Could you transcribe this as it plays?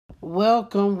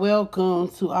Welcome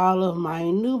to all of my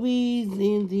newbies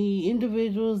and the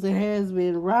individuals that has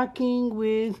been rocking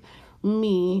with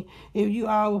me. If you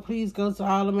all will please go to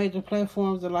all the major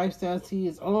platforms that Lifestyle Tea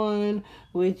is on,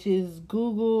 which is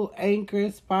Google, Anchor,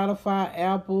 Spotify,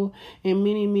 Apple, and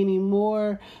many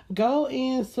more. Go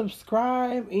and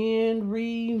subscribe and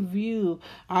review.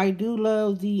 I do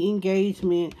love the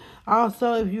engagement.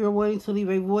 Also, if you are wanting to leave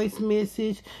a voice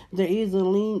message, there is a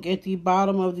link at the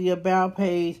bottom of the About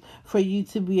page for you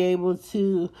to be able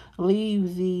to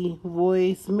leave the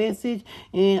voice message.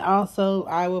 And also,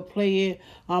 I will play it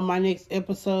on my next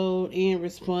episode and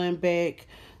respond back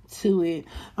to it.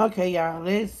 Okay, y'all,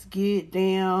 let's get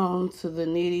down to the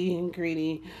nitty and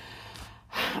gritty.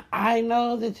 I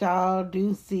know that y'all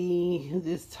do see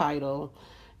this title,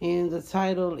 and the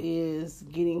title is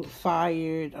Getting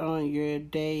Fired on Your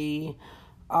Day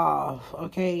Off.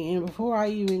 Okay, and before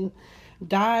I even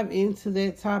dive into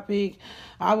that topic,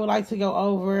 I would like to go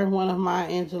over one of my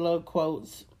Angelou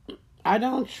quotes. I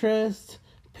don't trust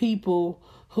people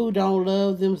who don't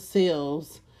love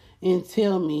themselves and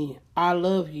tell me I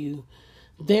love you.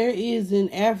 There is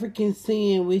an African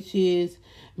saying which is,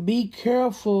 be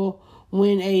careful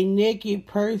when a naked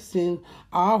person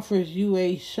offers you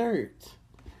a shirt.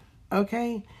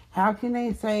 Okay? How can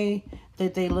they say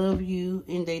that they love you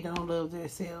and they don't love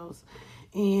themselves?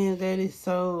 And that is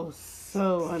so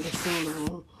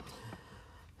understandable.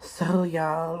 So,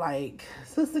 y'all,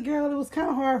 Sister Girl, it was kind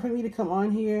of hard for me to come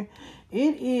on here.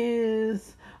 It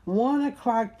is 1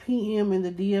 o'clock p.m. in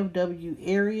the DFW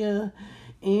area,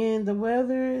 and the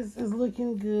weather is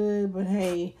looking good, but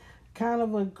hey, kind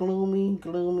of a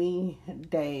gloomy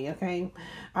day, okay?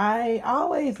 I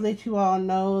always let you all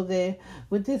know that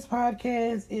with this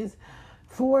podcast is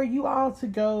for you all to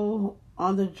go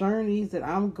on the journeys that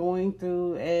I'm going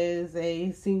through as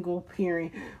a single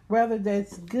parent, whether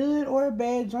that's good or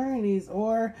bad journeys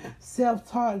or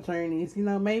self-taught journeys. You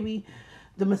know, maybe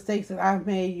the mistakes that I've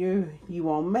made you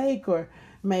won't make, or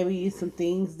maybe it's some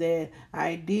things that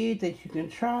I did that you can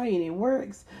try and it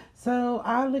works. So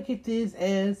I look at this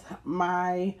as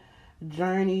my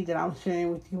journey that I'm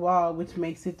sharing with you all, which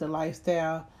makes it the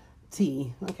Lifestyle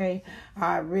Tea. Okay,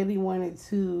 I really wanted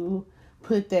to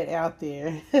put that out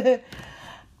there.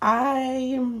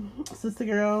 Sister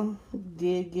Girl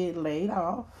did get laid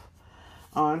off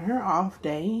on her off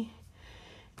day,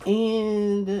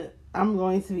 and I'm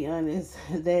going to be honest,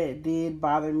 that did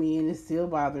bother me and it's still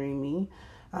bothering me.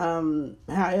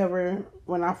 However,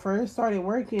 when I first started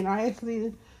working, I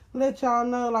actually let y'all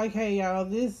know, hey, y'all,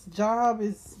 this job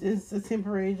is a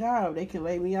temporary job. They can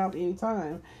lay me off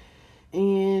anytime.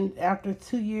 And after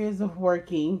 2 years of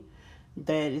working,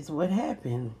 that is what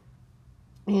happened.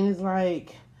 And it's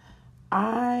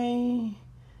I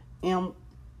am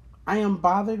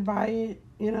bothered by it,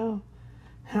 you know.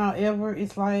 However,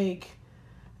 it's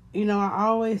I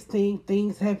always think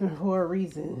things happen for a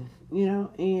reason, you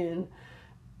know, and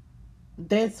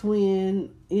that's when,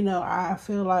 I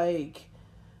feel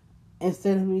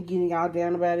instead of me getting all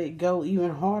down about it, go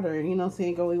even harder,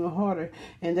 go even harder.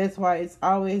 And that's why it's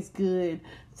always good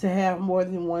to have more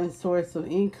than one source of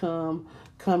income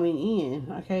coming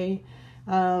in, okay?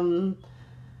 I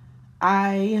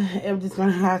am just going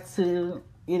to have to,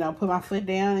 put my foot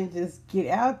down and just get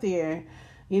out there,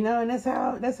 and that's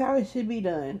how it should be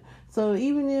done. So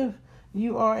even if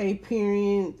you are a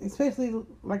parent, especially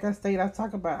like I stated, I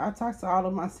talk to all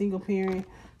of my single parents,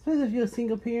 especially if you're a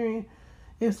single parent,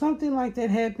 if something like that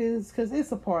happens, because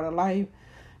it's a part of life,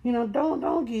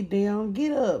 don't get down,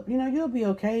 get up, you'll be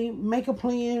okay. Make a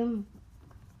plan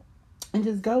and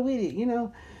just go with it,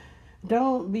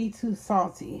 don't be too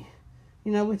salty,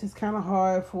 which is kind of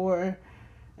hard for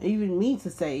even me to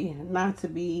say, not to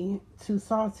be too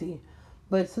salty.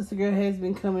 But Sister Girl has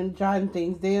been jotting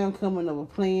things down, coming up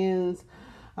with plans,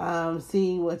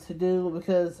 seeing what to do,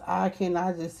 because I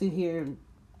cannot just sit here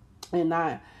and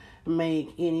not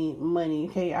make any money.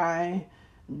 Okay, I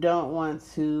don't want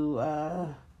to.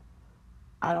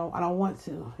 I don't want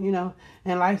to,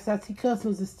 And Lifestyle Tea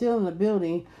Customs is still in the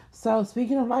building. So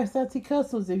speaking of Lifestyle Tea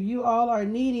Customs, if you all are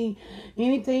needing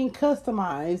anything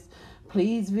customized,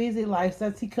 please visit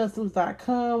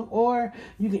lifestyleteacustoms.com, or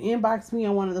you can inbox me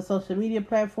on one of the social media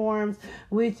platforms,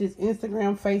 which is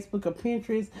Instagram, Facebook, or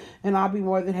Pinterest, and I'll be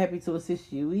more than happy to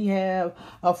assist you. We have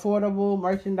affordable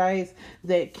merchandise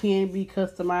that can be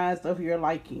customized of your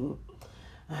liking.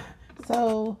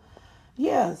 So,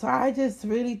 yeah, so I just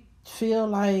really feel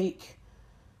to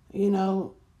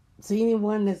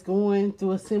anyone that's going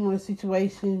through a similar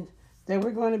situation, that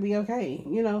we're going to be okay.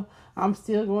 I'm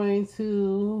still going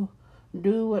to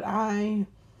do what I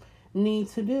need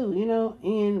to do,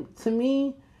 and to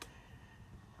me,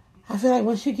 I feel like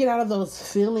once you get out of those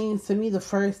feelings, to me, the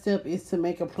first step is to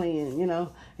make a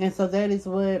plan, And so that is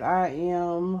what I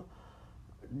am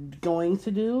going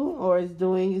to do, or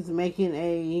is making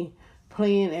a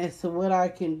plan as to what I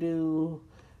can do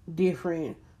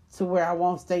different to where I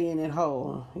won't stay in that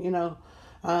hole,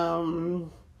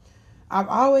 I've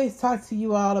always talked to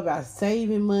you all about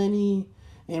saving money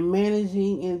and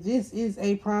managing, and this is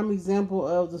a prime example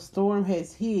of the storm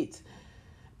has hit,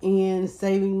 and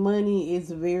saving money is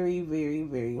very, very,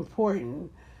 very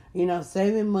important.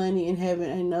 Saving money and having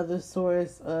another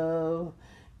source of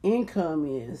income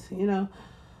is,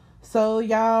 So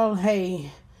y'all, hey,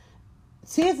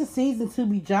 'tis the season to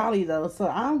be jolly though, so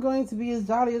I'm going to be as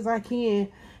jolly as I can.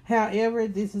 However,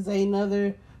 this is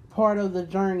another part of the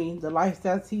journey, the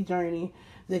lifestyle tea journey,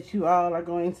 that you all are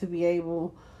going to be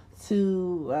able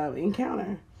to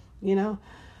encounter.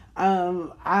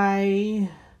 I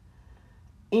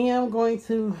am going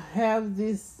to have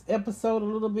this episode a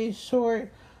little bit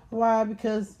short. Why?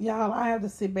 Because y'all, I have to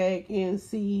sit back and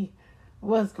see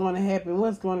what's going to happen,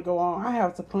 what's going to go on. I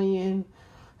have to plan.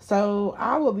 So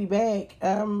I will be back.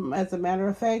 As a matter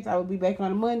of fact, I will be back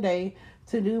on a Monday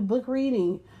to do book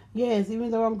reading. Yes,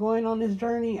 even though I'm going on this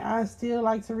journey, I still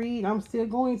like to read. I'm still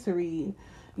going to read,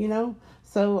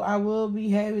 So I will be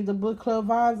having the book club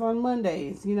vibes on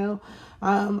Mondays,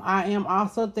 I am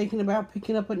also thinking about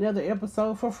picking up another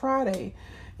episode for Friday.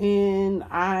 And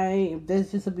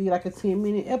that's just to be like a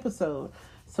 10-minute episode.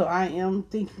 So I am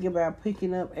thinking about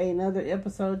picking up another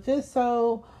episode just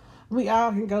so we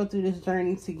all can go through this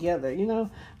journey together.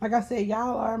 Like I said,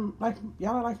 y'all are like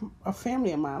a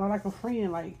family of mine, or like a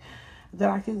friend, like that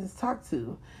I can just talk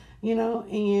to,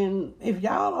 And if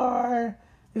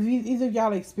either of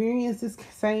y'all experience the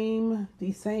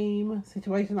same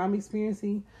situation I'm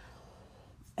experiencing,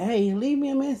 hey, leave me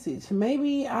a message.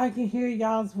 Maybe I can hear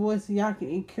y'all's voice and y'all can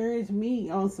encourage me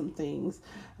on some things.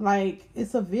 Like,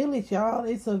 it's a village, y'all.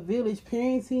 It's a village.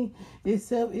 Parenting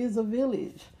itself is a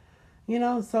village.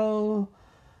 So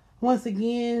once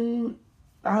again,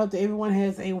 I hope that everyone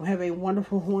have a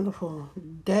wonderful, wonderful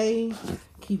day.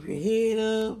 Keep your head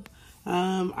up.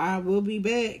 I will be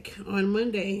back on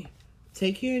Monday.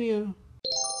 Take care now.